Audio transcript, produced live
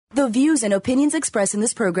The views and opinions expressed in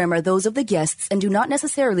this program are those of the guests and do not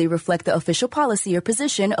necessarily reflect the official policy or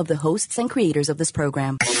position of the hosts and creators of this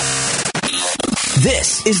program.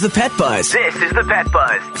 This is the Pet Buzz. This is the Pet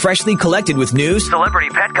Buzz. Freshly collected with news, celebrity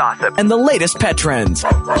pet gossip, and the latest pet trends.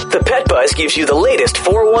 The Pet Buzz gives you the latest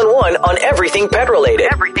 411 on everything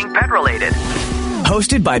pet-related. Everything pet-related.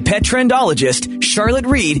 Hosted by Petrendologist Charlotte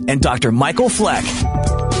Reed and Dr. Michael Fleck.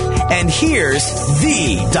 And here's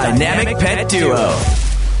the Dynamic Pet Duo.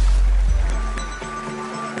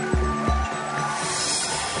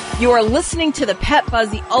 You are listening to the Pet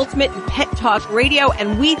Buzz, the ultimate in pet talk radio,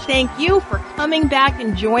 and we thank you for coming back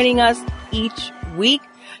and joining us each week.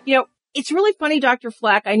 You know, it's really funny, Dr.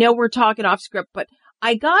 Fleck. I know we're talking off script, but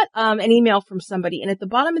I got an email from somebody, and at the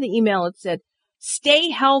bottom of the email it said,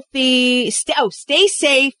 stay healthy, stay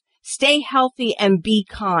safe, stay healthy, and be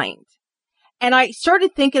kind. And I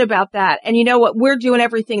started thinking about that. And you know what? We're doing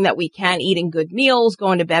everything that we can, eating good meals,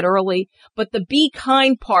 going to bed early. But the be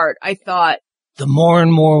kind part, I thought, the more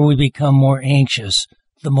and more we become more anxious,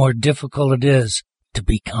 the more difficult it is to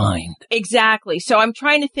be kind. Exactly. So I'm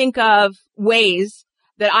trying to think of ways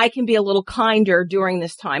that I can be a little kinder during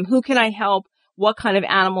this time. Who can I help? What kind of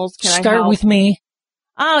animals can I help? Start with me.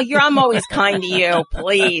 Oh, I'm always kind to you.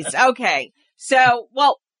 Please. Okay. So,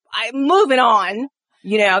 well, I'm moving on.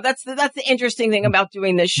 You know, that's the interesting thing about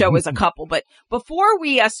doing this show as a couple. But before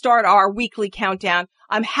we start our weekly countdown,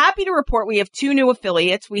 I'm happy to report we have two new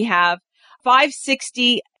affiliates. We have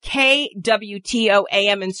 560 KWTO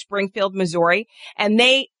AM in Springfield, Missouri, and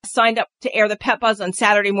they signed up to air the Pet Buzz on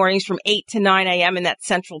Saturday mornings from 8 to 9 a.m. in that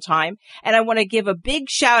Central Time. And I want to give a big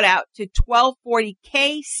shout out to 1240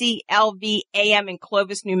 KCLV AM in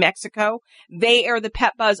Clovis, New Mexico. They air the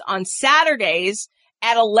Pet Buzz on Saturdays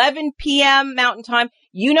at 11 p.m. Mountain Time.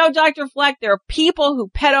 You know, Dr. Fleck, there are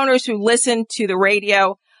pet owners who listen to the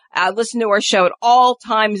radio, listen to our show at all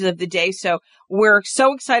times of the day. So we're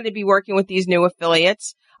so excited to be working with these new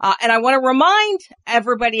affiliates. And I want to remind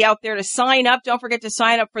everybody out there to sign up. Don't forget to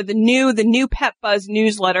sign up for the new Pet Buzz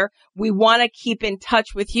newsletter. We want to keep in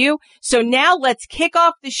touch with you. So now let's kick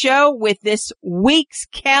off the show with this week's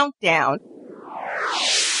countdown.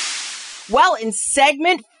 Well, in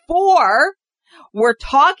segment 4, we're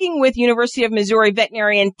talking with University of Missouri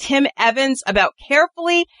veterinarian Tim Evans about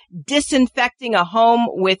carefully disinfecting a home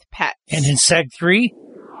with pets. And in Seg 3,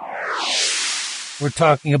 we're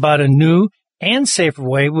talking about a new and safer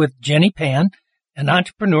way with Jenny Pan, an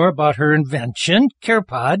entrepreneur, about her invention,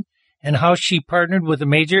 CarePod, and how she partnered with a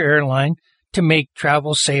major airline to make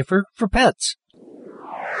travel safer for pets.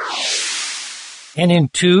 And in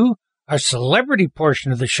 2, our celebrity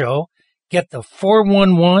portion of the show, get the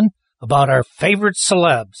 411 about our favorite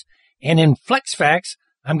celebs. And in Flex Facts,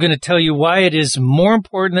 I'm going to tell you why it is more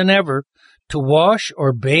important than ever to wash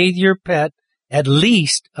or bathe your pet at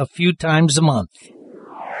least a few times a month.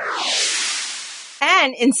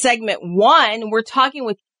 And in segment 1, we're talking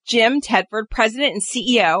with Jim Tedford, president and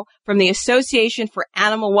CEO from the Association for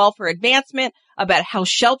Animal Welfare Advancement, about how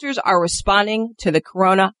shelters are responding to the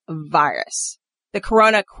coronavirus, the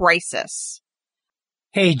corona crisis.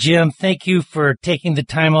 Hey, Jim, thank you for taking the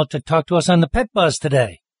time out to talk to us on the Pet Buzz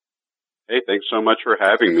today. Hey, thanks so much for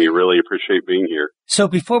having me. Really appreciate being here. So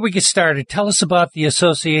before we get started, tell us about the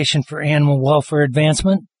Association for Animal Welfare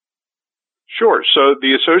Advancement. Sure. So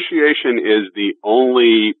the association is the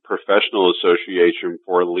only professional association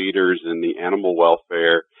for leaders in the animal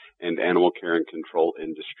welfare and animal care and control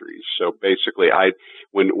industries. So basically,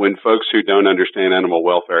 when folks who don't understand animal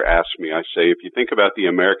welfare ask me, I say, if you think about the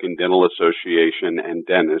American Dental Association and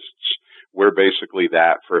dentists, we're basically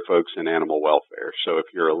that for folks in animal welfare. So if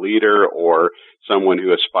you're a leader or someone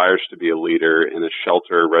who aspires to be a leader in a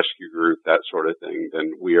shelter, rescue group, that sort of thing,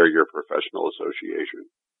 then we are your professional association.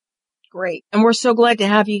 Great. And we're so glad to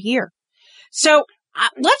have you here. So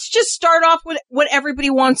let's just start off with what everybody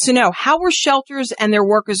wants to know. How are shelters and their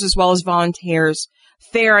workers, as well as volunteers,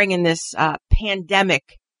 faring in this pandemic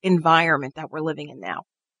environment that we're living in now?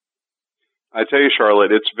 I tell you,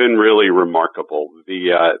 Charlotte, it's been really remarkable.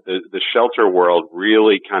 The shelter world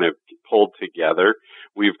really kind of pulled together.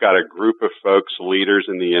 We've got a group of folks, leaders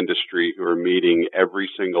in the industry, who are meeting every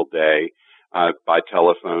single day by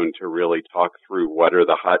telephone to really talk through what are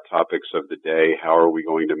the hot topics of the day, how are we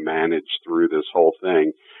going to manage through this whole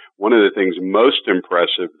thing. One of the things most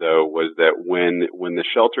impressive, though, was that when the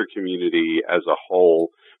shelter community as a whole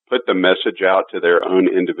put the message out to their own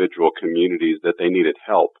individual communities that they needed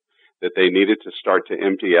help, that they needed to start to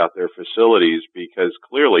empty out their facilities because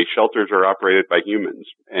clearly shelters are operated by humans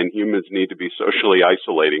and humans need to be socially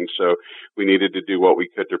isolating. So we needed to do what we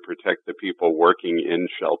could to protect the people working in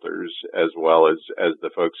shelters as well as the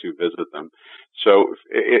folks who visit them. So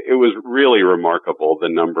it was really remarkable the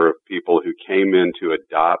number of people who came in to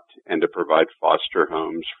adopt and to provide foster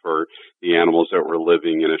homes for the animals that were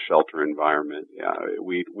living in a shelter environment.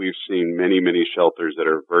 We've seen many shelters that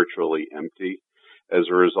are virtually empty as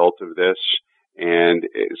a result of this, and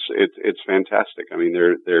it's fantastic. I mean,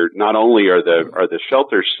 they're not only are the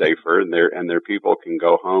shelters safer and their people can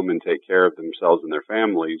go home and take care of themselves and their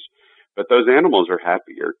families, but those animals are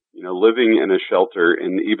happier. You know, living in a shelter,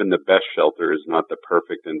 and even the best shelter, is not the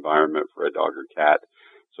perfect environment for a dog or cat.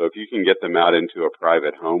 So if you can get them out into a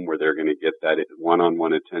private home where they're going to get that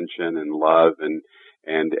one-on-one attention and love and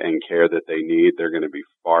care that they need, they're going to be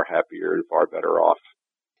far happier and far better off.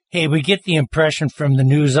 Hey, we get the impression from the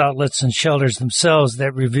news outlets and shelters themselves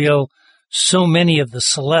that reveal so many of the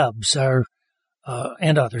celebs are,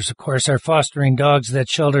 and others, of course, are fostering dogs that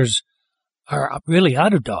shelters are really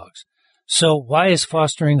out of dogs. So why is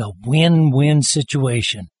fostering a win-win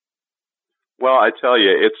situation? Well, I tell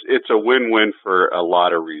you, it's a win-win for a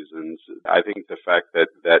lot of reasons. I think the fact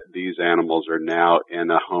that these animals are now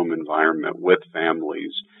in a home environment with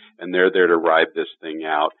families and they're there to ride this thing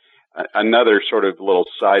out. Another sort of little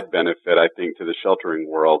side benefit, I think, to the sheltering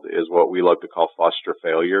world is what we love to call foster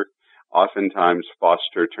failure. Oftentimes,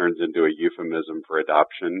 foster turns into a euphemism for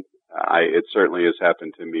adoption. It certainly has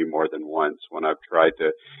happened to me more than once when I've tried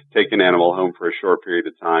to take an animal home for a short period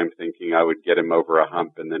of time thinking I would get him over a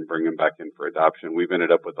hump and then bring him back in for adoption. We've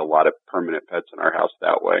ended up with a lot of permanent pets in our house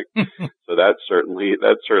that way. So that's certainly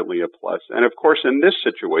a plus. And of course, in this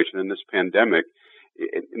situation, in this pandemic,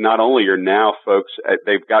 not only are now folks,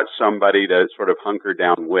 they've got somebody to sort of hunker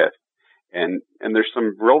down with. And there's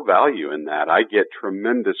some real value in that. I get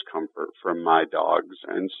tremendous comfort from my dogs.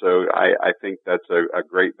 And so I think that's a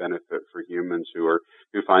great benefit for humans who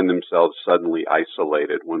find themselves suddenly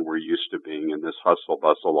isolated when we're used to being in this hustle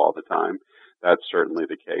bustle all the time. That's certainly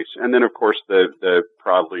the case. And then of course the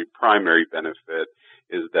probably primary benefit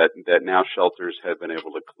is that now shelters have been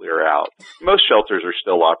able to clear out. Most shelters are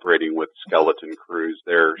still operating with skeleton crews.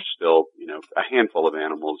 There are still, a handful of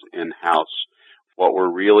animals in-house. What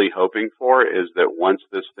we're really hoping for is that once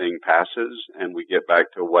this thing passes and we get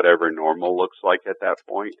back to whatever normal looks like at that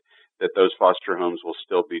point, that those foster homes will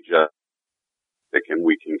still be just, and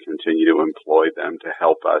we can continue to employ them to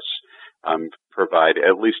help us provide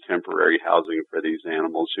at least temporary housing for these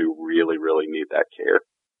animals who really, really need that care.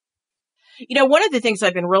 One of the things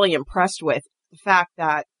I've been really impressed with, the fact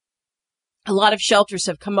that a lot of shelters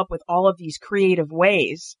have come up with all of these creative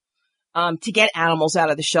ways to get animals out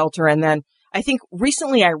of the shelter. And then I think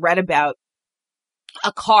recently I read about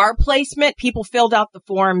a car placement. People filled out the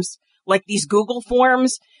forms, like these Google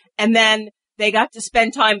forms, and then they got to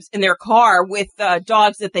spend time in their car with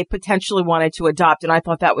dogs that they potentially wanted to adopt. And I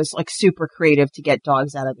thought that was like super creative to get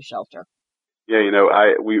dogs out of the shelter. Yeah,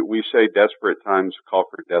 we say desperate times call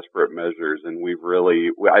for desperate measures, and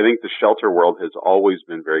I think the shelter world has always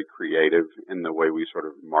been very creative in the way we sort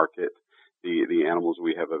of market the animals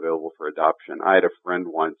we have available for adoption. I had a friend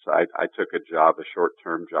once, I took a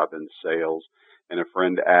short-term job in sales, and a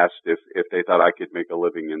friend asked if they thought I could make a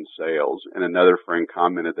living in sales, and another friend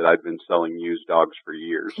commented that I'd been selling used dogs for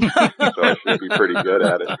years, so I should be pretty good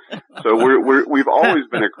at it. So we've always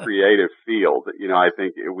been a creative field. I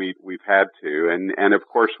think we've had to, and of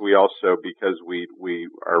course we also, because we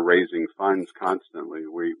are raising funds constantly,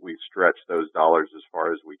 we stretch those dollars as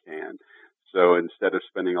far as we can. So instead of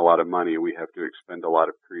spending a lot of money, we have to expend a lot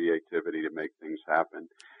of creativity to make things happen.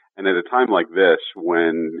 And at a time like this,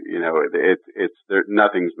 when,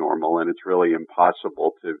 nothing's normal and it's really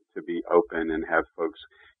impossible to be open and have folks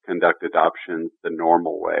conduct adoptions the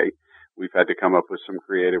normal way, we've had to come up with some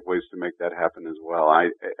creative ways to make that happen as well.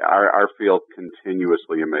 Our field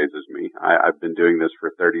continuously amazes me. I've been doing this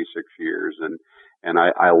for 36 years and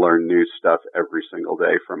I learn new stuff every single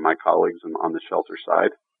day from my colleagues on the shelter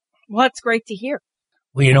side. Well, that's great to hear.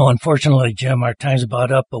 Well, unfortunately, Jim, our time's about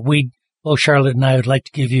up, but both Charlotte and I would like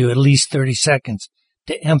to give you at least 30 seconds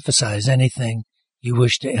to emphasize anything you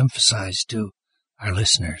wish to emphasize to our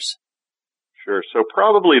listeners. Sure. So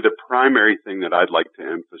probably the primary thing that I'd like to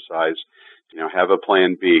emphasize, have a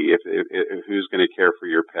plan B. If who's going to care for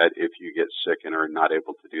your pet if you get sick and are not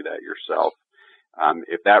able to do that yourself?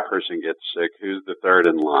 If that person gets sick, who's the third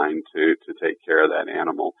in line to take care of that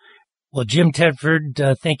animal? Well, Jim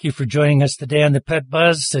Tedford, thank you for joining us today on the Pet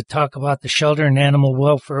Buzz to talk about the Shelter and Animal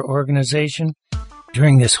Welfare Organization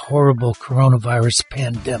during this horrible coronavirus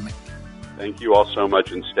pandemic. Thank you all so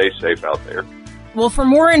much, and stay safe out there. Well, for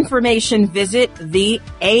more information, visit the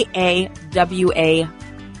AAWA.org.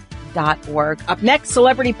 Up next,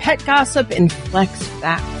 celebrity pet gossip and Flex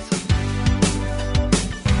Facts.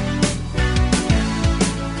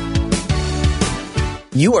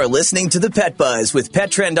 You are listening to The Pet Buzz with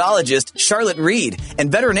Petrendologist Charlotte Reed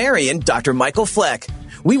and veterinarian Dr. Michael Fleck.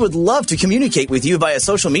 We would love to communicate with you via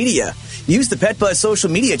social media. Use the Pet Buzz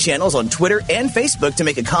social media channels on Twitter and Facebook to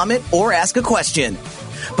make a comment or ask a question.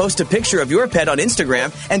 Post a picture of your pet on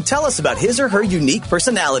Instagram and tell us about his or her unique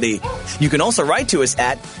personality. You can also write to us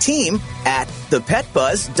at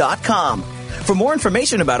team@thepetbuzz.com. For more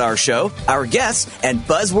information about our show, our guests, and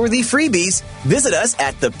buzzworthy freebies, visit us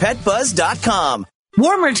at thepetbuzz.com.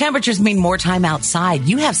 Warmer temperatures mean more time outside.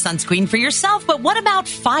 You have sunscreen for yourself, but what about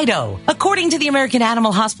Fido? According to the American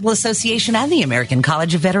Animal Hospital Association and the American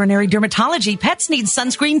College of Veterinary Dermatology, pets need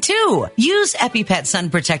sunscreen too. Use EpiPet Sun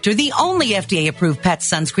Protector, the only FDA-approved pet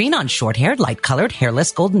sunscreen on short-haired, light-colored,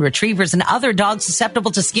 hairless golden retrievers and other dogs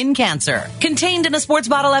susceptible to skin cancer. Contained in a sports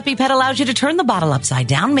bottle, EpiPet allows you to turn the bottle upside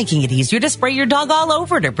down, making it easier to spray your dog all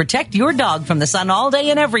over to protect your dog from the sun all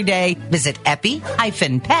day and every day. Visit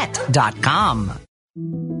epi-pet.com.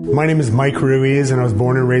 My name is Mike Ruiz, and I was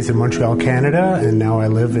born and raised in Montreal, Canada, and now I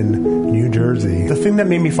live in New Jersey. The thing that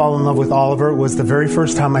made me fall in love with Oliver was the very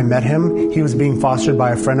first time I met him. He was being fostered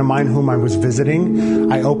by a friend of mine whom I was visiting.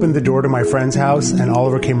 I opened the door to my friend's house, and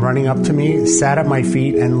Oliver came running up to me, sat at my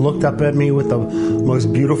feet, and looked up at me with the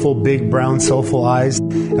most beautiful, big, brown, soulful eyes.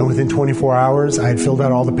 And within 24 hours, I had filled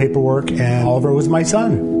out all the paperwork, and Oliver was my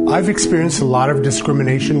son. I've experienced a lot of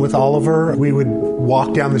discrimination with Oliver. We would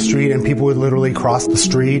walk down the street, and people would literally cross the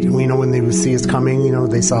street. When they would see us coming,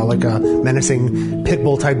 they saw like a menacing pit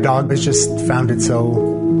bull type dog. I just found it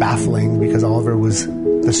so baffling because Oliver was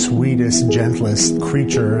the sweetest, gentlest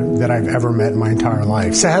creature that I've ever met in my entire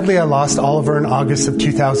life. Sadly, I lost Oliver in August of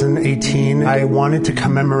 2018. I wanted to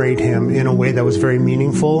commemorate him in a way that was very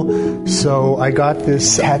meaningful, so I got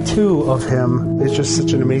this tattoo of him. It's just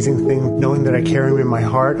such an amazing thing. Knowing that I carry him in my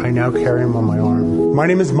heart, I now carry him on my arm. My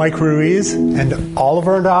name is Mike Ruiz, and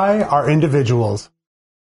Oliver and I are individuals.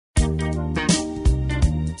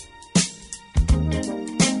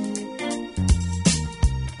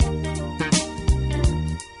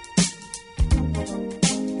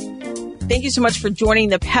 Thank you so much for joining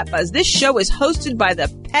the Pet Buzz. This show is hosted by the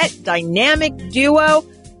Pet Dynamic Duo.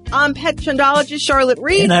 I'm Petrendologist Charlotte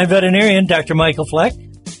Reed. And I'm veterinarian Dr. Michael Fleck.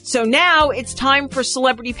 So now it's time for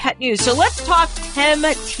celebrity pet news. So let's talk Tim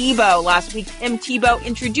Tebow. Last week, Tim Tebow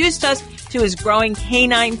introduced us to his growing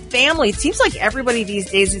canine family. It seems like everybody these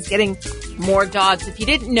days is getting more dogs. If you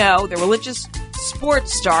didn't know, the religious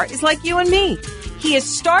sports star is like you and me. He is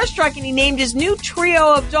starstruck, and he named his new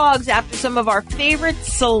trio of dogs after some of our favorite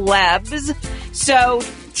celebs. So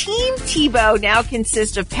Team Tebow now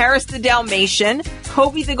consists of Paris the Dalmatian,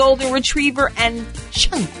 Kobe the Golden Retriever, and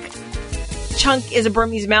Chunk. Chunk is a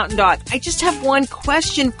Burmese mountain dog. I just have one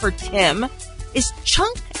question for Tim. Is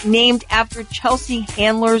Chunk named after Chelsea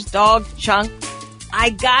Handler's dog, Chunk?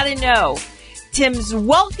 I gotta know. Tim's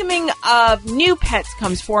welcoming of new pets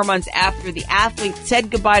comes 4 months after the athlete said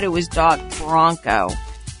goodbye to his dog, Bronco.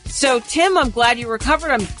 So, Tim, I'm glad you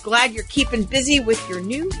recovered. I'm glad you're keeping busy with your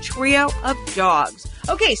new trio of dogs.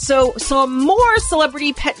 Okay, so some more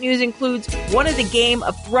celebrity pet news includes one of the Game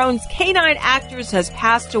of Thrones canine actors has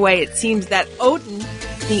passed away. It seems that Odin,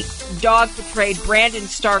 the dog portrayed Brandon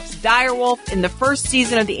Stark's direwolf in the first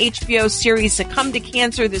season of the HBO series, succumbed to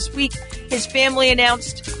cancer this week. His family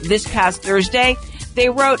announced this past Thursday. They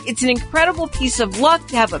wrote, "It's an incredible piece of luck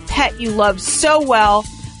to have a pet you love so well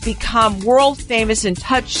become world famous and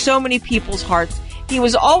touch so many people's hearts. He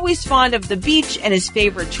was always fond of the beach and his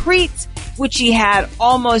favorite treats, which he had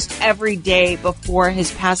almost every day before his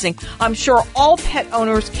passing." I'm sure all pet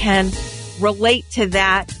owners can relate to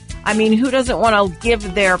that. I mean, who doesn't want to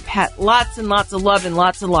give their pet lots and lots of love and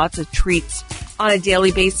lots of treats on a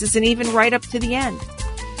daily basis and even right up to the end?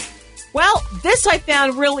 Well, this I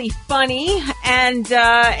found really funny, and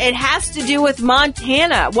it has to do with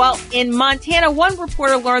Montana. Well, in Montana, one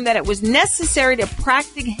reporter learned that it was necessary to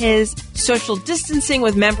practice his social distancing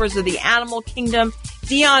with members of the animal kingdom.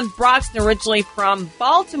 Dion Broxton, originally from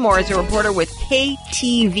Baltimore, is a reporter with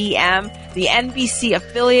KTVM, the NBC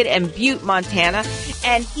affiliate in Butte, Montana,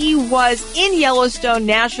 and he was in Yellowstone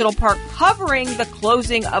National Park covering the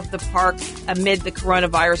closing of the park amid the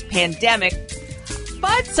coronavirus pandemic.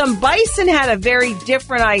 But some bison had a very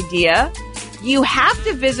different idea. You have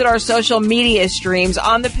to visit our social media streams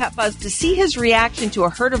on the Pet Buzz to see his reaction to a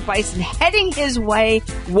herd of bison heading his way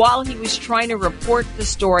while he was trying to report the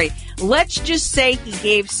story. Let's just say he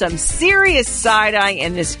gave some serious side-eye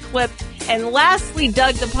in this clip, And lastly,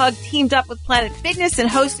 Doug the Pug teamed up with Planet Fitness and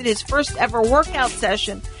hosted his first ever workout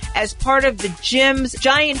session as part of the gym's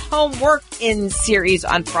giant home work-in series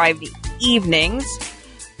on Friday evenings.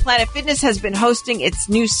 Planet Fitness has been hosting its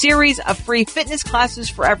new series of free fitness classes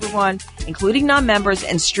for everyone, including non-members,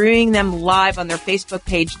 and streaming them live on their Facebook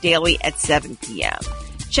page daily at 7 p.m.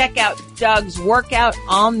 Check out Doug's workout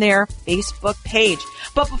on their Facebook page.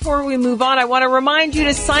 But before we move on, I want to remind you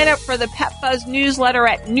to sign up for the Pet Buzz newsletter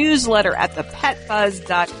at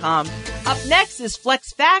newsletter@thepetbuzz.com. Up next is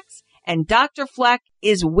Fleck's Facts, and Dr. Fleck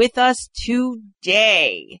is with us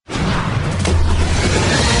today.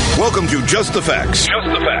 Welcome to Just the Facts. Just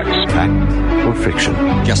the Facts. Fact or fiction?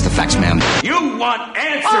 Just the facts, ma'am. You want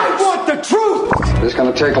answers. I want the truth. It's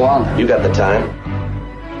going to take long. You got the time.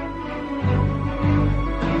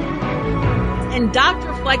 And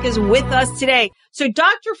Dr. Fleck is with us today. So,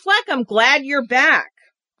 Dr. Fleck, I'm glad you're back.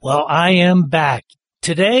 Well, I am back.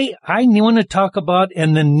 Today, I want to talk about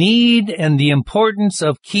the need and the importance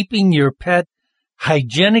of keeping your pet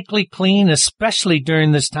hygienically clean, especially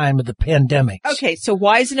during this time of the pandemic. Okay, so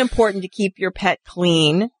why is it important to keep your pet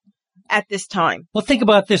clean at this time? Well, think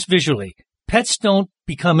about this visually. Pets don't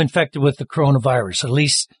become infected with the coronavirus. At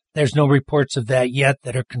least there's no reports of that yet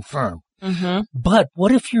that are confirmed. Mm-hmm. But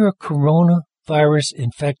what if you're a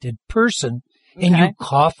coronavirus-infected person and you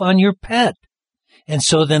cough on your pet? And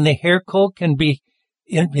so then the hair coat can be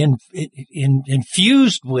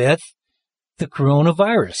infused with the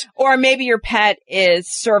coronavirus. Or maybe your pet is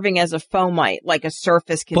serving as a fomite, like a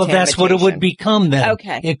surface contamination. Well, that's what it would become then.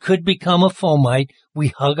 Okay. It could become a fomite. We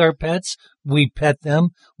hug our pets. We pet them.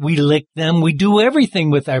 We lick them. We do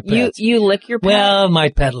everything with our pets. You lick your pet? Well, my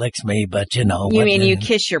pet licks me, but you know. You mean you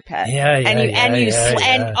kiss your pet? Yeah.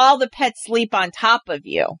 And all the pets sleep on top of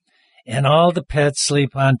you. And all the pets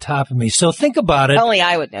sleep on top of me. So think about it. Only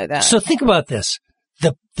I would know that. So think about this.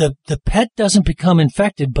 The pet doesn't become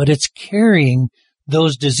infected, but it's carrying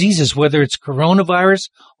those diseases, whether it's coronavirus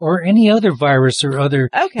or any other virus or other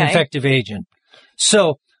infective agent.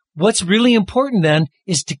 So what's really important then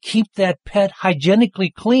is to keep that pet hygienically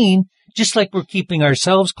clean, just like we're keeping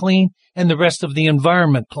ourselves clean and the rest of the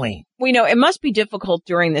environment clean. We know it must be difficult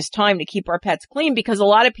during this time to keep our pets clean because a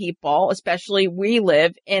lot of people, especially we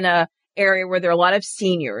live in a area where there are a lot of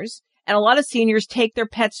seniors. And a lot of seniors take their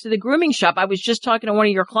pets to the grooming shop. I was just talking to one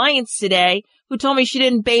of your clients today who told me she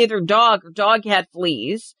didn't bathe her dog. Her dog had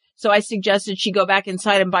fleas. So I suggested she go back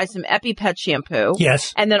inside and buy some EpiPet shampoo.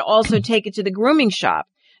 Yes. And then also take it to the grooming shop.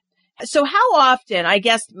 So how often, I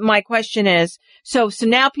guess my question is, so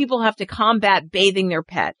now people have to combat bathing their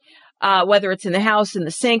pet, whether it's in the house, in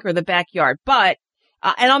the sink, or the backyard. But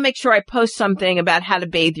and I'll make sure I post something about how to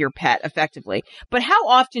bathe your pet effectively. But how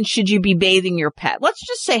often should you be bathing your pet? Let's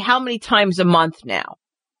just say how many times a month now?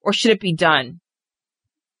 Or should it be done?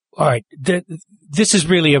 All right. This is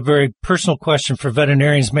really a very personal question for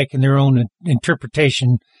veterinarians making their own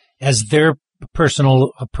interpretation as their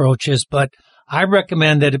personal approach is. But I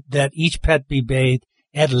recommend that each pet be bathed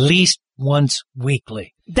at least once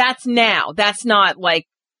weekly. That's now. That's not like.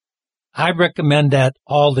 I recommend that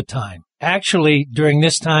all the time. Actually, during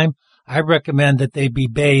this time, I recommend that they be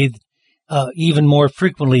bathed even more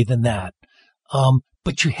frequently than that.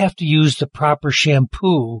 But you have to use the proper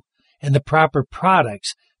shampoo and the proper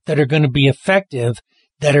products that are going to be effective,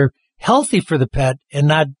 that are healthy for the pet and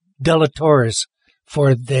not deleterious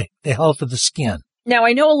for the health of the skin. Now,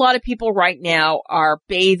 I know a lot of people right now are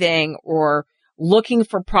bathing or looking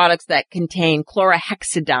for products that contain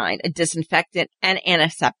chlorhexidine, a disinfectant and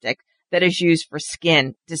antiseptic that is used for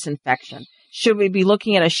skin disinfection. Should we be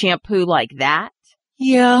looking at a shampoo like that?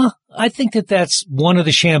 Yeah, I think that's one of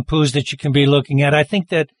the shampoos that you can be looking at. I think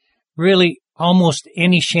that really almost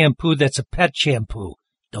any shampoo that's a pet shampoo.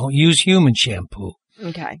 Don't use human shampoo.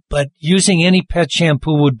 Okay. But using any pet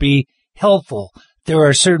shampoo would be helpful. There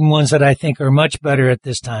are certain ones that I think are much better at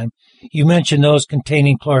this time. You mentioned those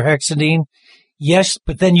containing chlorhexidine. Yes,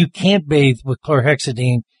 but then you can't bathe with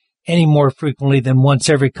chlorhexidine any more frequently than once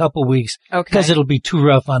every couple weeks because it'll be too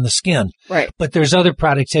rough on the skin. Right. But there's other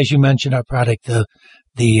products, as you mentioned, our product, the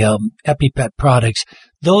EpiPet products,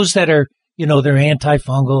 those that are, they're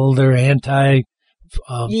antifungal, they're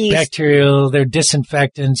antibacterial, they're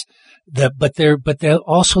disinfectants, but they're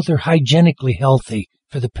hygienically healthy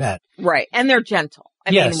for the pet. Right. And they're gentle.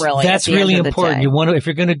 I mean, really. That's really important. If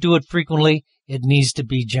you're going to do it frequently, it needs to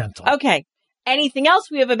be gentle. Okay. Anything else?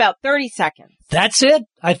 We have about 30 seconds. That's it.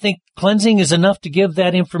 I think cleansing is enough to give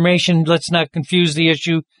that information. Let's not confuse the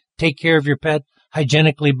issue. Take care of your pet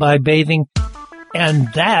hygienically by bathing.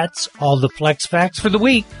 And that's all the Flex Facts for the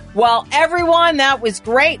week. Well, everyone, that was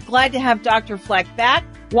great. Glad to have Dr. Fleck back.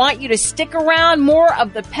 Want you to stick around. More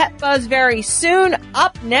of the Pet Buzz very soon.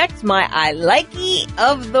 Up next, my I Likey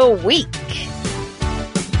of the Week.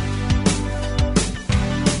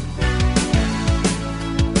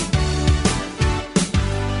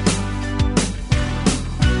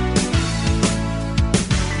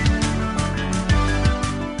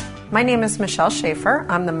 My name is Michelle Schaefer.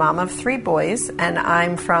 I'm the mom of 3 boys, and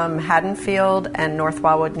I'm from Haddonfield and North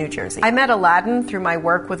Wildwood, New Jersey. I met Aladdin through my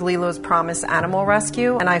work with Lilo's Promise Animal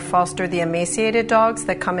Rescue, and I foster the emaciated dogs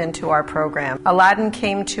that come into our program. Aladdin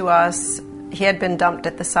came to us. He had been dumped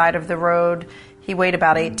at the side of the road. He weighed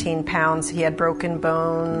about 18 pounds. He had broken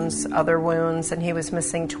bones, other wounds, and he was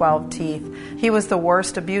missing 12 teeth. He was the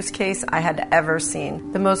worst abuse case I had ever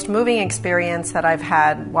seen. The most moving experience that I've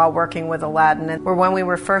had while working with Aladdin were when we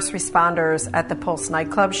were first responders at the Pulse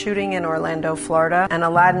nightclub shooting in Orlando, Florida, and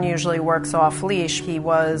Aladdin usually works off leash. He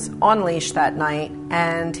was on leash that night,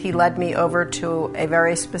 and he led me over to a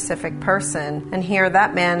very specific person, and here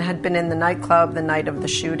that man had been in the nightclub the night of the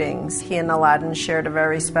shootings. He and Aladdin shared a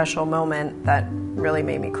very special moment that really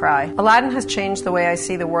made me cry. Aladdin has changed the way I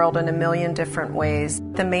see the world in a million different ways.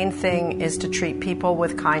 The main thing is to treat people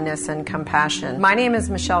with kindness and compassion. My name is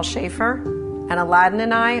Michelle Schaefer, and Aladdin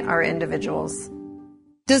and I are individuals.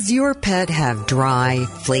 Does your pet have dry,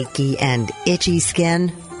 flaky, and itchy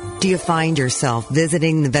skin? Do you find yourself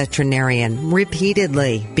visiting the veterinarian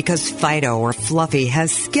repeatedly because Fido or Fluffy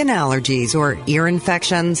has skin allergies or ear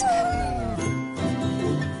infections?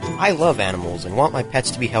 I love animals and want my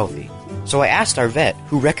pets to be healthy. So I asked our vet,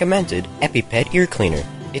 who recommended EpiPet Ear Cleaner.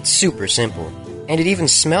 It's super simple, and it even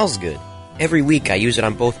smells good. Every week I use it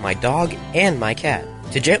on both my dog and my cat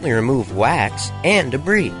to gently remove wax and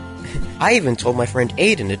debris. I even told my friend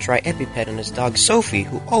Aiden to try EpiPet on his dog Sophie,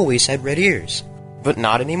 who always had red ears. But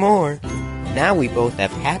not anymore. Now we both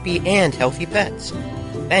have happy and healthy pets.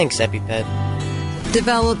 Thanks, EpiPet.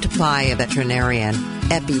 Developed by a veterinarian,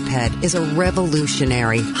 EpiPet is a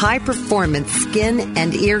revolutionary, high-performance skin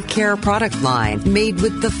and ear care product line made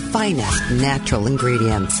with the finest natural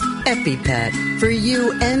ingredients. EpiPet, for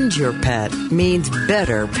you and your pet, means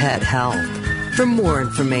better pet health. For more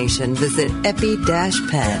information, visit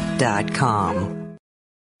epi-pet.com.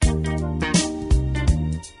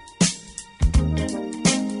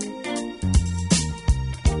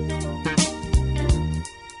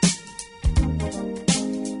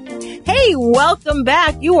 Hey, welcome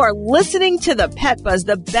back. You are listening to the Pet Buzz,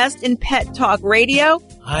 the best in pet talk radio.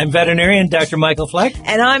 I'm veterinarian Dr. Michael Fleck.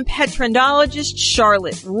 And I'm Petrendologist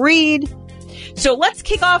Charlotte Reed. So let's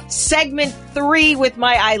kick off segment 3 with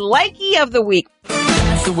my I Likey of the Week.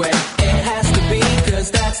 That's the way it has to be,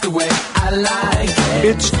 'cause that's the way I like it.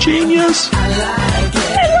 It's genius. I like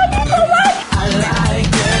it. I like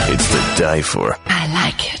it. It's to die for. I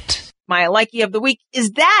like it. My I Likey of the Week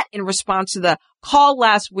is that in response to the call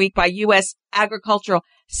last week by U.S. Agricultural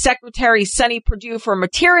Secretary Sonny Perdue for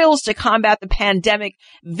materials to combat the pandemic.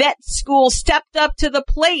 Vet schools stepped up to the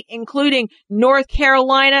plate, including North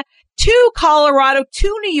Carolina, 2 Colorado,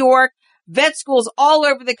 2 New York. Vet schools all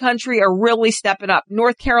over the country are really stepping up.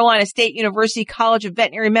 North Carolina State University College of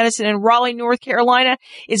Veterinary Medicine in Raleigh, North Carolina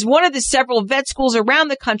is one of the several vet schools around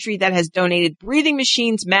the country that has donated breathing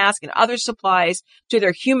machines, masks, and other supplies to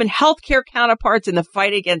their human healthcare counterparts in the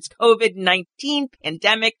fight against COVID-19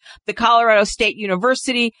 pandemic. The Colorado State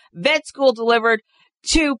University Vet School delivered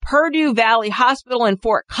to Purdue Valley Hospital in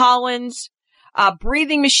Fort Collins a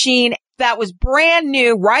breathing machine that was brand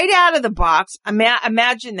new right out of the box.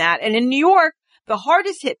 Imagine that. And in New York, the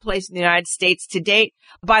hardest hit place in the United States to date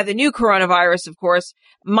by the new coronavirus, of course,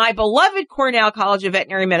 my beloved Cornell College of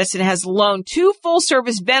Veterinary Medicine has loaned 2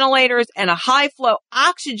 full-service ventilators and a high-flow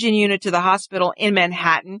oxygen unit to the hospital in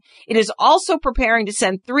Manhattan. It is also preparing to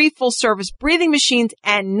send 3 full-service breathing machines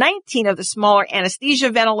and 19 of the smaller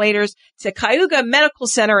anesthesia ventilators to Cayuga Medical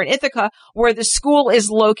Center in Ithaca, where the school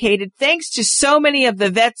is located. Thanks to so many of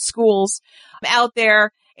the vet schools out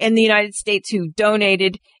there in the United States who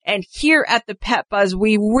donated. And here at the Pet Buzz,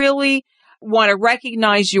 we really want to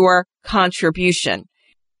recognize your contribution.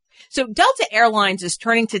 So Delta Airlines is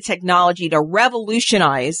turning to technology to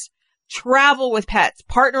revolutionize travel with pets.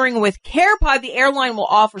 Partnering with CarePod, the airline will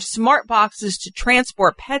offer smart boxes to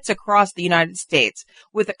transport pets across the United States.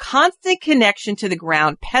 With a constant connection to the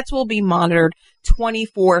ground, pets will be monitored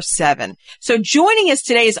 24/7. So joining us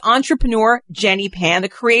today is entrepreneur Jenny Pan, the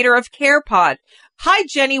creator of CarePod. Hi,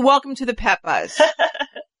 Jenny. Welcome to the Pet Buzz.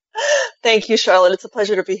 Thank you, Charlotte. It's a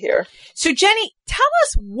pleasure to be here. So, Jenny, tell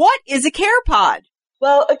us, what is a CarePod?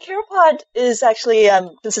 Well, a CarePod is actually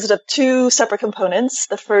consisted of two separate components.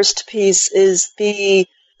 The first piece is the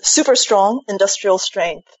super strong industrial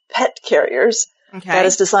strength pet carriers that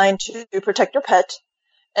is designed to protect your pet.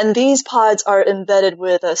 And these pods are embedded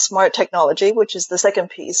with a smart technology, which is the second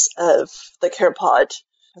piece of the CarePod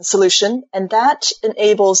solution. And that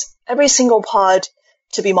enables every single pod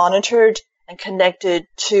to be monitored and connected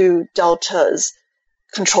to Delta's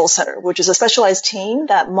control center, which is a specialized team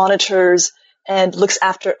that monitors and looks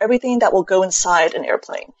after everything that will go inside an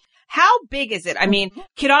airplane. How big is it? I mean,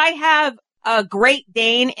 could I have a Great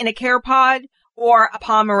Dane in a CarePod or a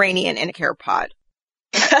Pomeranian in a CarePod?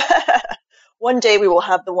 One day we will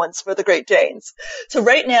have the ones for the Great Danes. So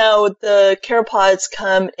right now, the CarePods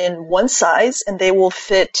come in one size, and they will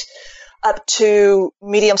fit up to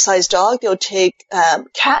medium-sized dog. They'll take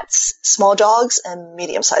cats, small dogs, and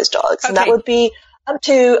medium-sized dogs. And that would be up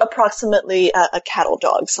to approximately a cattle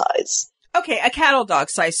dog size. Okay, a cattle dog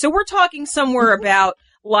size. So we're talking somewhere about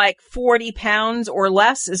like 40 pounds or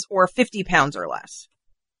less, or 50 pounds or less.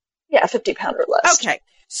 Yeah, 50 pound or less. Okay.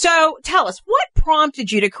 So tell us, what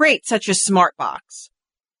prompted you to create such a smart box?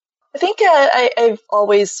 I think I've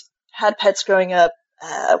always had pets growing up.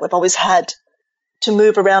 We've always had to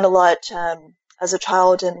move around a lot as a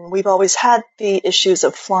child, and we've always had the issues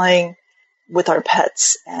of flying with our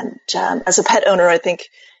pets. And as a pet owner, I think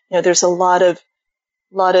there's a lot of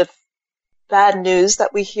bad news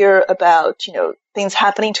that we hear about, things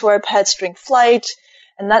happening to our pets during flight,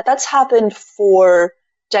 and that's happened for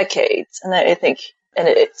decades. And I think, and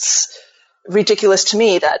it's ridiculous to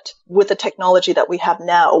me that with the technology that we have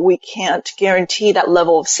now, we can't guarantee that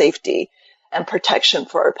level of safety and protection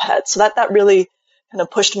for our pets. So that really kind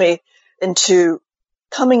of pushed me into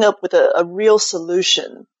coming up with a real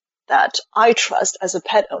solution that I trust as a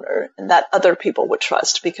pet owner and that other people would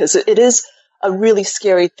trust, because it is a really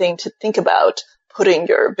scary thing to think about, putting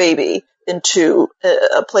your baby into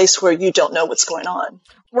a place where you don't know what's going on.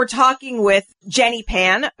 We're talking with Jenny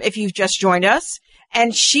Pan, if you've just joined us,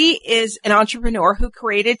 and she is an entrepreneur who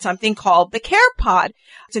created something called the CarePod.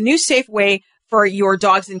 It's a new safe way for your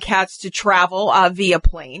dogs and cats to travel via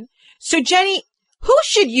plane. So Jenny, who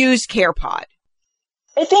should use CarePod?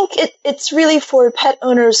 I think it's really for pet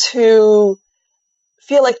owners who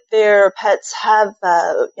feel like their pets have,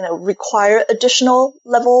 require additional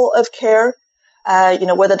level of care.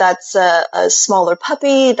 Whether that's a smaller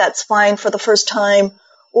puppy that's fine for the first time,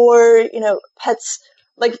 or, pets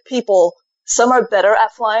like people. Some are better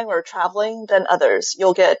at flying or traveling than others.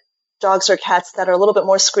 You'll get dogs or cats that are a little bit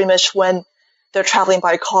more squeamish when they're traveling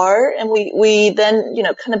by car. And we then,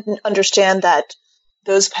 kind of understand that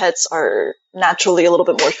those pets are naturally a little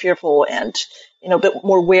bit more fearful and, a bit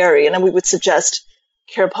more wary. And then we would suggest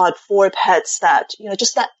CarePod for pets that,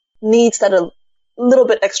 just that needs that a little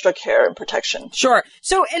bit extra care and protection. Sure.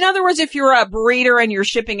 So in other words, if you're a breeder and you're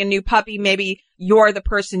shipping a new puppy, maybe you're the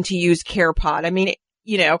person to use CarePod. I mean,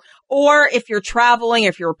 or if you're traveling,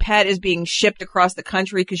 if your pet is being shipped across the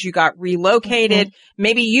country because you got relocated,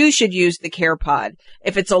 maybe you should use the CarePod.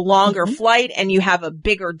 If it's a longer flight and you have a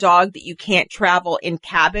bigger dog that you can't travel in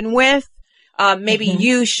cabin with, maybe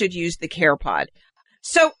you should use the CarePod.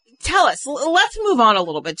 So tell us, let's move on a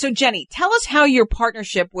little bit. So Jenny, tell us how your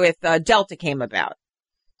partnership with Delta came about.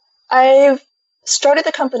 I've started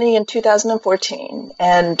the company in 2014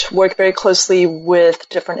 and worked very closely with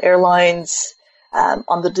different airlines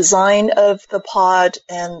on the design of the pod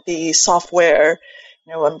and the software.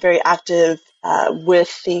 I'm very active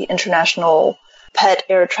with the International Pet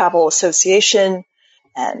Air Travel Association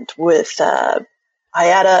and with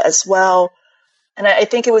IATA as well. And I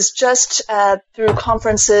think it was just through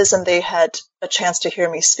conferences, and they had a chance to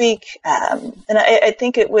hear me speak. And I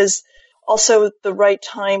think it was also the right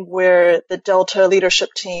time where the Delta leadership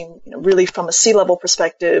team, really from a C-level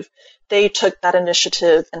perspective, they took that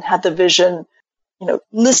initiative and had the vision,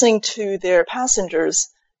 listening to their passengers,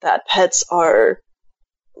 that pets are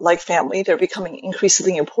like family. They're becoming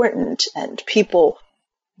increasingly important, and people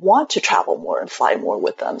want to travel more and fly more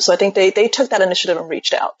with them. So I think they took that initiative and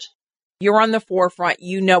reached out. You're on the forefront.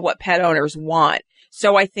 You know what pet owners want.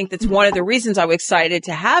 So I think that's one of the reasons I'm excited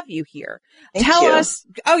to have you here. Tell us.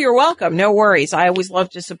 Oh, you're welcome. No worries. I always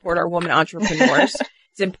love to support our women entrepreneurs.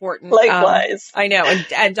 It's important. Likewise. I know.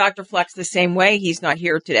 And Dr. Fleck's the same way. He's not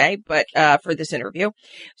here today, but for this interview.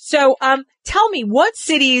 So tell me, what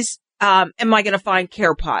cities am I going to find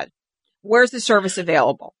CarePod? Where's the service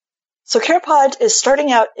available? So CarePod is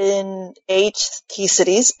starting out in 8 key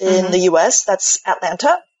cities in the U.S. That's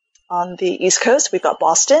Atlanta. On the East Coast, we've got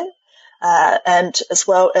Boston, and as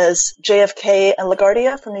well as JFK and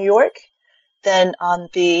LaGuardia from New York. Then on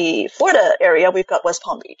the Florida area, we've got West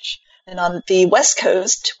Palm Beach. And on the West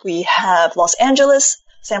Coast, we have Los Angeles,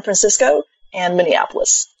 San Francisco, and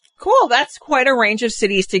Minneapolis. Cool. That's quite a range of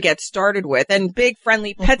cities to get started with, and big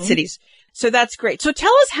friendly pet cities. So that's great. So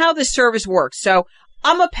tell us how this service works. So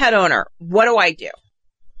I'm a pet owner. What do I do?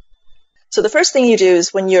 So the first thing you do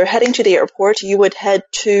is when you're heading to the airport, you would head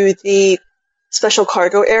to the special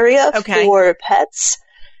cargo area for pets,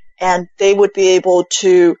 and they would be able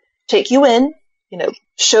to take you in,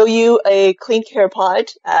 show you a clean care pod,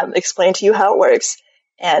 explain to you how it works.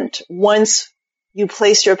 And once you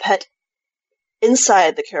place your pet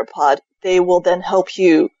inside the care pod, they will then help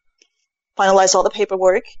you finalize all the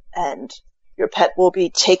paperwork, and your pet will be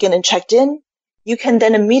taken and checked in. You can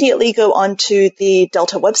then immediately go onto the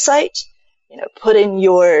Delta website, put in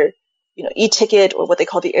your, e-ticket or what they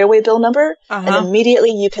call the airway bill number, and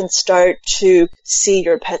immediately you can start to see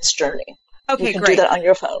your pet's journey. Okay, you can great. do that on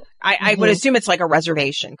your phone. I would assume it's like a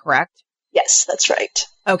reservation, correct? Yes, that's right.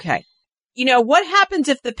 Okay. What happens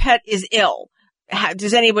if the pet is ill?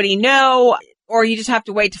 Does anybody know, or you just have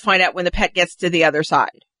to wait to find out when the pet gets to the other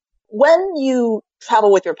side? When you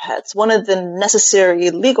travel with your pets, one of the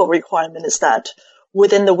necessary legal requirements is that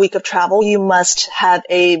within the week of travel, you must have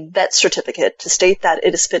a vet certificate to state that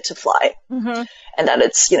it is fit to fly and that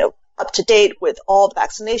it's, up to date with all the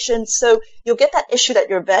vaccinations. So you'll get that issued at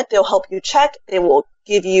your vet. They'll help you check. They will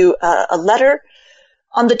give you a letter.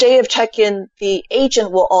 On the day of check-in, the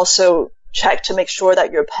agent will also check to make sure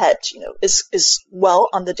that your pet, is well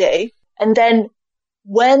on the day. And then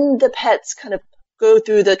when the pets kind of go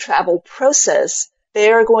through the travel process,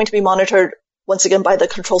 they are going to be monitored once again by the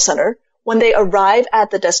control center. When they arrive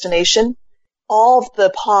at the destination, all of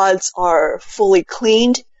the pods are fully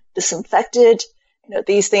cleaned, disinfected.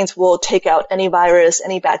 These things will take out any virus,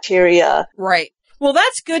 any bacteria. Right. Well,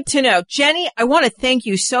 that's good to know. Jenny, I want to thank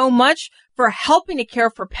you so much for helping to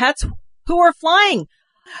care for pets who are flying.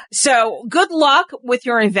 So good luck with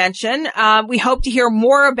your invention. We hope to hear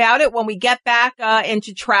more about it when we get back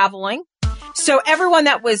into traveling. So everyone,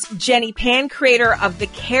 that was Jenny Pan, creator of the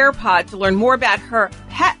Care Pod. To learn more about her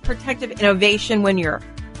pet protective innovation when your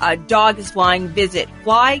dog is flying, visit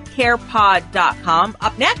flycarepod.com.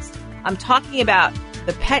 Up next, I'm talking about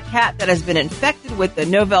the pet cat that has been infected with the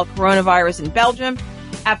novel coronavirus in Belgium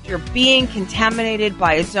after being contaminated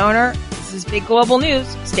by its owner. This is big global news.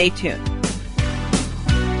 Stay tuned.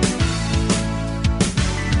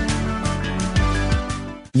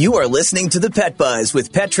 You are listening to The Pet Buzz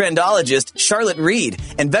with Petrendologist Charlotte Reed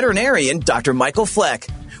and veterinarian Dr. Michael Fleck.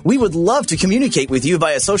 We would love to communicate with you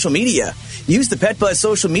via social media. Use the Pet Buzz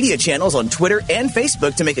social media channels on Twitter and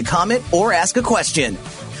Facebook to make a comment or ask a question.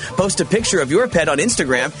 Post a picture of your pet on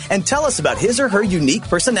Instagram and tell us about his or her unique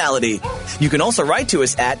personality. You can also write to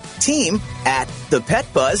us at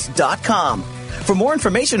team@thepetbuzz.com. For more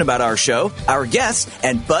information about our show, our guests,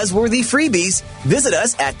 and buzzworthy freebies, visit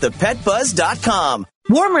us at thepetbuzz.com.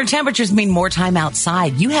 Warmer temperatures mean more time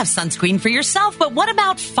outside. You have sunscreen for yourself, but what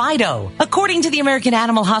about Fido? According to the American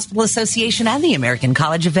Animal Hospital Association and the American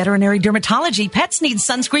College of Veterinary Dermatology, pets need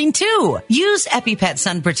sunscreen too. Use EpiPet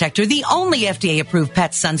Sun Protector, the only FDA-approved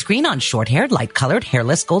pet sunscreen on short-haired, light-colored,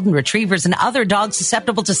 hairless golden retrievers and other dogs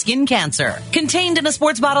susceptible to skin cancer. Contained in a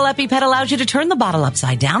sports bottle, EpiPet allows you to turn the bottle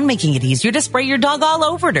upside down, making it easier to spray your dog all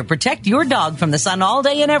over to protect your dog from the sun all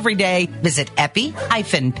day and every day. Visit epi-pet.com.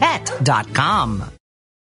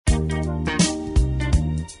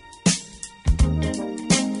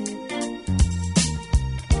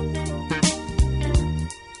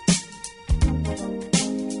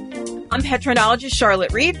 I'm Petrendologist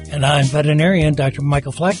Charlotte Reed. And I'm veterinarian Dr.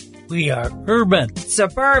 Michael Fleck. We are urban,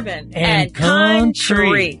 suburban, and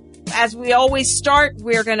country. As we always start,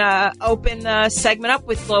 we're going to open the segment up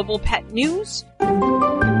with global pet news.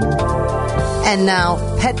 And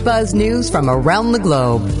now, Pet Buzz news from around the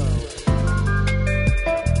globe.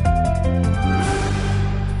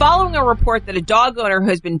 Following a report that a dog owner who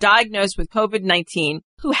has been diagnosed with COVID-19,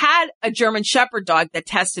 who had a German Shepherd dog that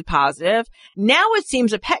tested positive, now it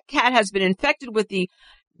seems a pet cat has been infected with the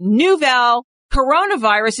novel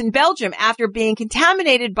coronavirus in Belgium after being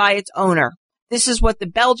contaminated by its owner. This is what the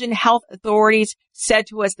Belgian health authorities said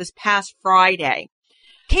to us this past Friday.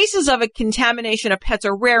 Cases of a contamination of pets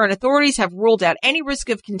are rare, and authorities have ruled out any risk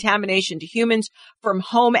of contamination to humans from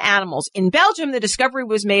home animals. In Belgium, the discovery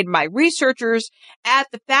was made by researchers at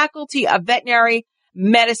the Faculty of Veterinary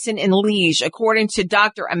Medicine in Liège. According to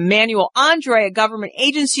Dr. Emmanuel Andre, a government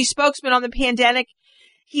agency spokesman on the pandemic,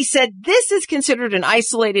 he said this is considered an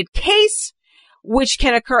isolated case, which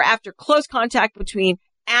can occur after close contact between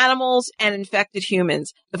animals and infected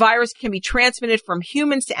humans. The virus can be transmitted from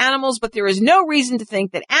humans to animals, but there is no reason to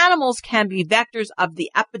think that animals can be vectors of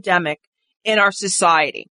the epidemic in our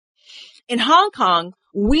society. in Hong Kong,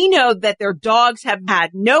 we know that their dogs have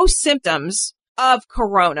had no symptoms of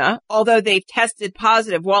corona, although they've tested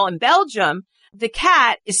positive. While in Belgium, the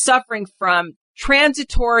cat is suffering from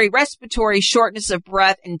transitory respiratory shortness of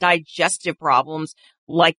breath and digestive problems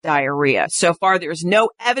like diarrhea. So far, there is no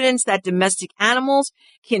evidence that domestic animals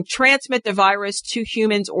can transmit the virus to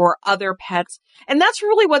humans or other pets. And that's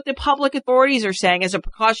really what the public authorities are saying. As a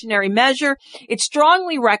precautionary measure, it's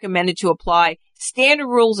strongly recommended to apply standard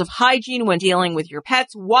rules of hygiene when dealing with your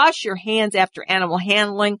pets. Wash your hands after animal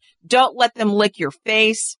handling. Don't let them lick your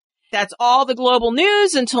face. That's all the global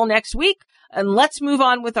news until next week. And let's move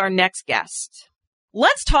on with our next guest.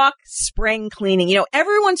 Let's talk spring cleaning. You know,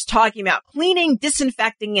 everyone's talking about cleaning,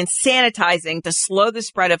 disinfecting, and sanitizing to slow the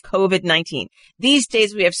spread of COVID-19. These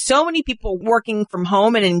days, we have so many people working from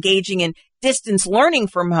home and engaging in distance learning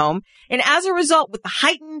from home. And as a result, with the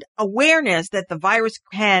heightened awareness that the virus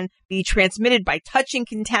can be transmitted by touching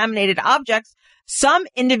contaminated objects, some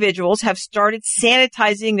individuals have started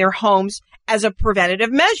sanitizing their homes as a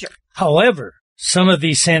preventative measure. However, some of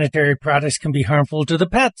these sanitary products can be harmful to the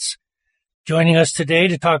pets. Joining us today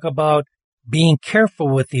to talk about being careful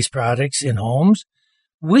with these products in homes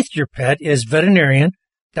with your pet is veterinarian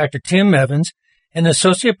Dr. Tim Evans, an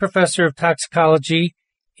associate professor of toxicology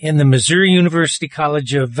in the Missouri University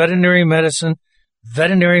College of Veterinary Medicine,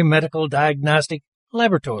 Veterinary Medical Diagnostic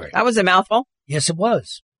Laboratory. That was a mouthful. Yes, it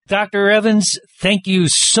was. Dr. Evans, thank you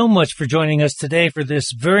so much for joining us today for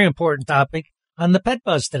this very important topic on the Pet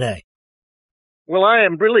Buzz today. Well, I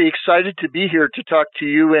am really excited to be here to talk to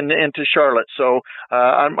you and to Charlotte, so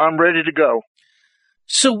I'm ready to go.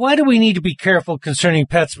 So why do we need to be careful concerning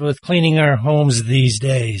pets with cleaning our homes these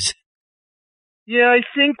days? Yeah, I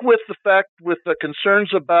think with the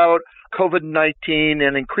concerns about COVID-19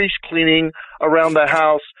 and increased cleaning around the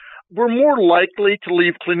house, we're more likely to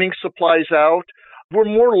leave cleaning supplies out. We're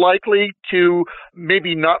more likely to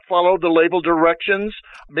maybe not follow the label directions,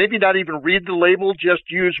 maybe not even read the label, just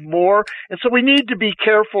use more. And so we need to be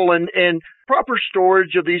careful in proper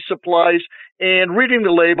storage of these supplies and reading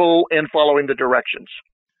the label and following the directions.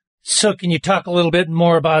 So can you talk a little bit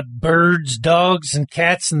more about birds, dogs, and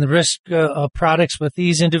cats and the risk of products with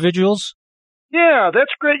these individuals? Yeah,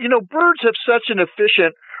 that's great. You know, birds have such an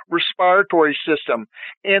efficient respiratory system.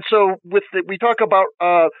 And so we talk about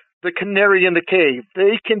the canary in the cave.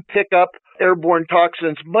 They can pick up airborne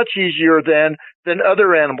toxins much easier than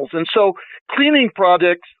other animals. And so cleaning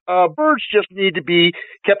products, birds just need to be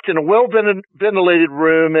kept in a well-ventilated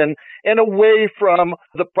room and away from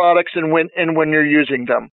the products and when you're using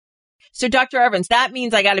them. So, Dr. Evans, that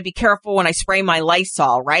means I got to be careful when I spray my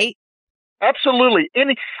Lysol, right? Absolutely.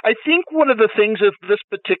 And I think one of the things of this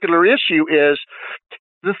particular issue is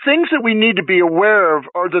the things that we need to be aware of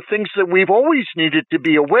are the things that we've always needed to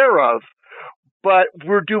be aware of, but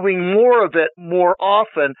we're doing more of it more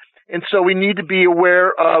often. And so we need to be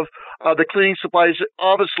aware of the cleaning supplies,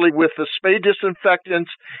 obviously with the spray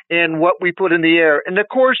disinfectants and what we put in the air. And of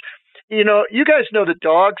course, you know, you guys know that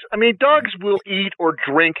dogs will eat or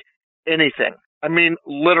drink anything. I mean,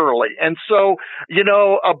 literally. And so, you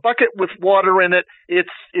know, a bucket with water in it,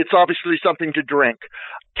 it's obviously something to drink.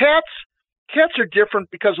 Cats are different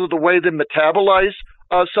because of the way they metabolize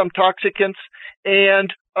some toxicants.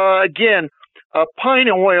 And again, pine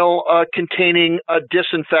oil containing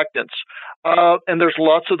disinfectants. And there's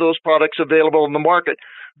lots of those products available in the market.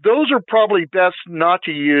 Those are probably best not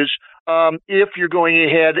to use if you're going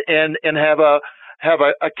ahead and have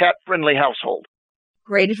a cat-friendly household.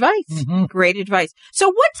 Great advice. Mm-hmm. Great advice. So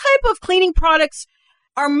what type of cleaning products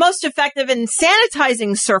are most effective in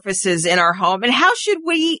sanitizing surfaces in our home, and how should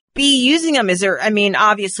we be using them?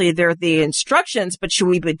 Obviously there are the instructions, but should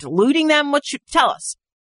we be diluting them? Tell us?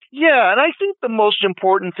 Yeah, and I think the most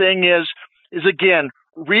important thing is again,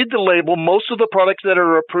 read the label. Most of the products that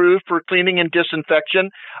are approved for cleaning and disinfection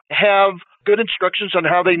have good instructions on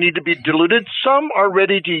how they need to be diluted. Some are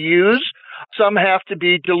ready to use. Some have to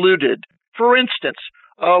be diluted. For instance,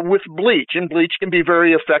 with bleach, and bleach can be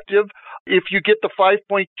very effective. If you get the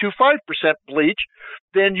 5.25% bleach,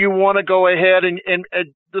 then you want to go ahead and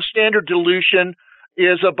the standard dilution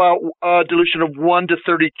is about a dilution of 1 to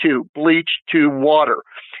 32 bleach to water.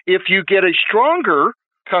 If you get a stronger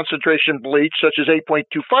concentration bleach, such as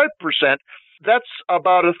 8.25%, that's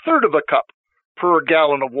about a third of a cup per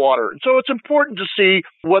gallon of water. And so it's important to see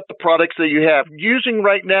what the products that you have. Using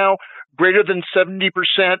right now greater than 70%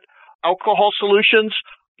 alcohol solutions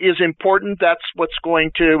is important. That's what's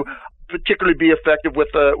going to particularly be effective with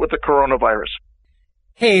the coronavirus.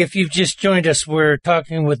 Hey, if you've just joined us, we're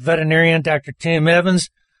talking with veterinarian Dr. Tim Evans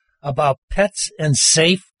about pets and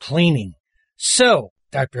safe cleaning. So,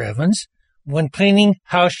 Dr. Evans, when cleaning,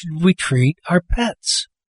 how should we treat our pets?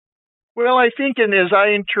 Well, I think, and as I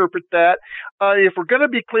interpret that, if we're going to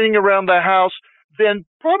be cleaning around the house, then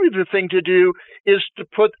probably the thing to do is to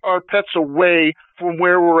put our pets away from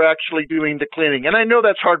where we're actually doing the cleaning. And I know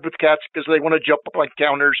that's hard with cats because they want to jump up on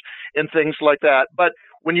counters and things like that. But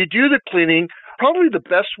when you do the cleaning, probably the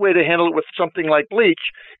best way to handle it with something like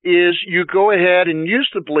bleach is you go ahead and use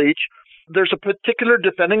the bleach. There's a particular,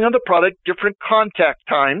 depending on the product, different contact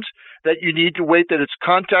times that you need to wait that it's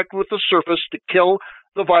contact with the surface to kill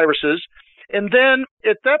the viruses. And then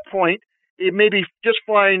at that point, it may be just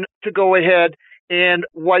fine to go ahead and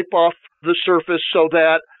wipe off the surface so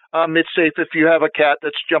that it's safe if you have a cat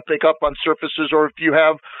that's jumping up on surfaces, or if you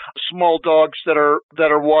have small dogs that are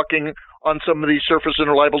walking on some of these surfaces and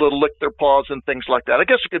are liable to lick their paws and things like that. I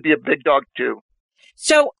guess it could be a big dog too.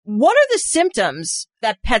 So what are the symptoms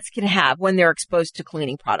that pets can have when they're exposed to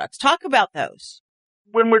cleaning products? Talk about those.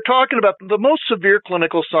 When we're talking about the most severe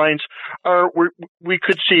clinical signs we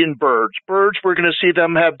could see in birds. Birds, we're going to see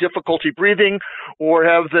them have difficulty breathing, or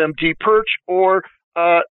have them de-perch, or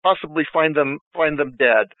possibly find them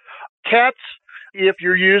dead. Cats, if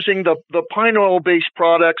you're using the pine oil-based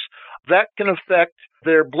products, that can affect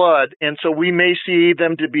their blood, and so we may see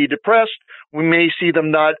them to be depressed. We may see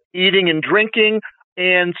them not eating and drinking,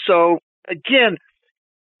 and so again,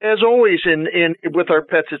 as always, with our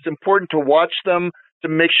pets, it's important to watch them, to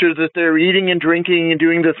make sure that they're eating and drinking and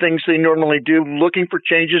doing the things they normally do, looking for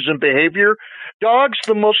changes in behavior. Dogs,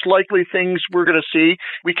 the most likely things we're going to see.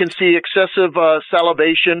 We can see excessive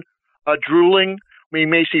salivation, drooling. We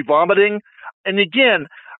may see vomiting. And again,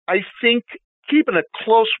 I think keeping a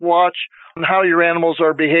close watch on how your animals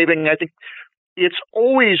are behaving, I think it's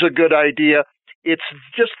always a good idea. It's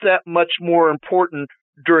just that much more important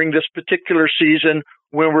during this particular season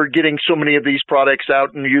when we're getting so many of these products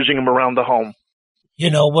out and using them around the home. You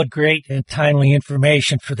know, what great and timely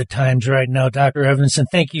information for the times right now, Dr. Evanson.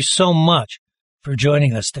 Thank you so much for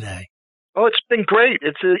joining us today. Oh, it's been great.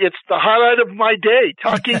 It's the highlight of my day,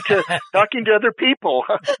 talking to other people.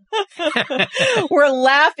 We're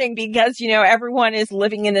laughing because, everyone is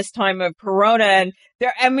living in this time of Corona,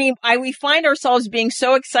 and we find ourselves being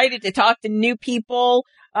so excited to talk to new people.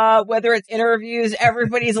 Whether it's interviews,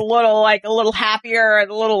 everybody's a little happier and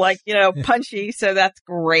a little punchy. So that's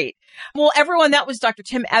great. Well, everyone, that was Dr.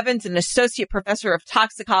 Tim Evans, an associate professor of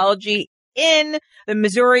toxicology in the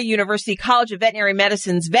Missouri University College of Veterinary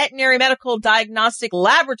Medicine's Veterinary Medical Diagnostic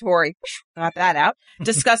Laboratory. Got that out.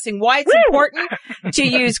 Discussing why it's important to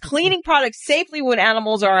use cleaning products safely when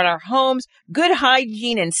animals are in our homes. Good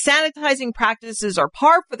hygiene and sanitizing practices are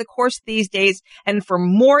par for the course these days. And for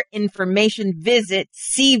more information, visit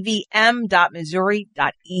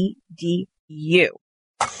cvm.missouri.edu.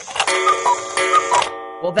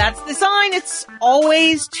 Well, that's the sign. It's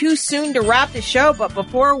always too soon to wrap the show, but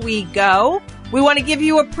before we go, we want to give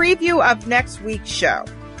you a preview of next week's show.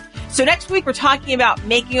 So next week, we're talking about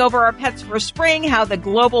making over our pets for spring, how the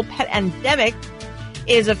global pet endemic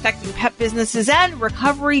is affecting pet businesses, and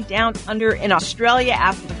recovery down under in Australia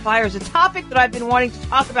after the fires, a topic that I've been wanting to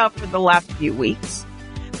talk about for the last few weeks.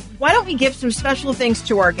 Why don't we give some special thanks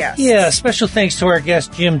to our guests? Yeah, special thanks to our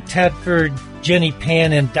guests, Jim Tedford, Jenny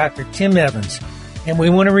Pan, and Dr. Tim Evans. And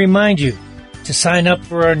we want to remind you to sign up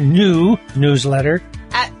for our new newsletter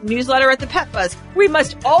at the Pet Buzz. We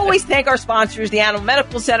must always thank our sponsors, the Animal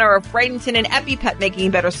Medical Center of Bradenton and EpiPet,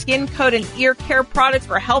 making better skin, coat, and ear care products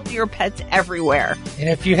for healthier pets everywhere. And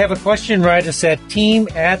if you have a question, write us at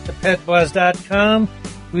team@thepetbuzz.com.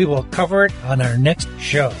 We will cover it on our next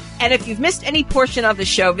show. And if you've missed any portion of the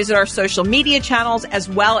show, visit our social media channels as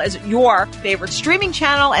well as your favorite streaming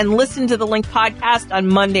channel and listen to the Link podcast on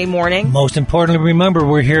Monday morning. Most importantly, remember,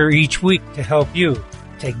 we're here each week to help you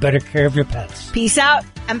take better care of your pets. Peace out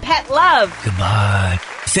and pet love. Goodbye.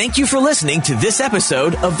 Thank you for listening to this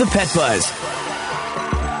episode of The Pet Buzz.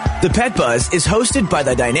 The Pet Buzz is hosted by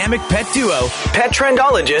the dynamic pet duo,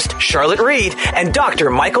 Petrendologist Charlotte Reed and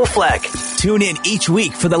Dr. Michael Fleck. Tune in each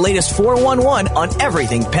week for the latest 411 on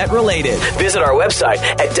everything pet related. Visit our website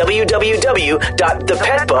at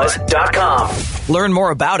www.thepetbuzz.com. Learn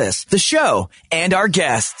more about us, the show, and our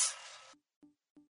guests.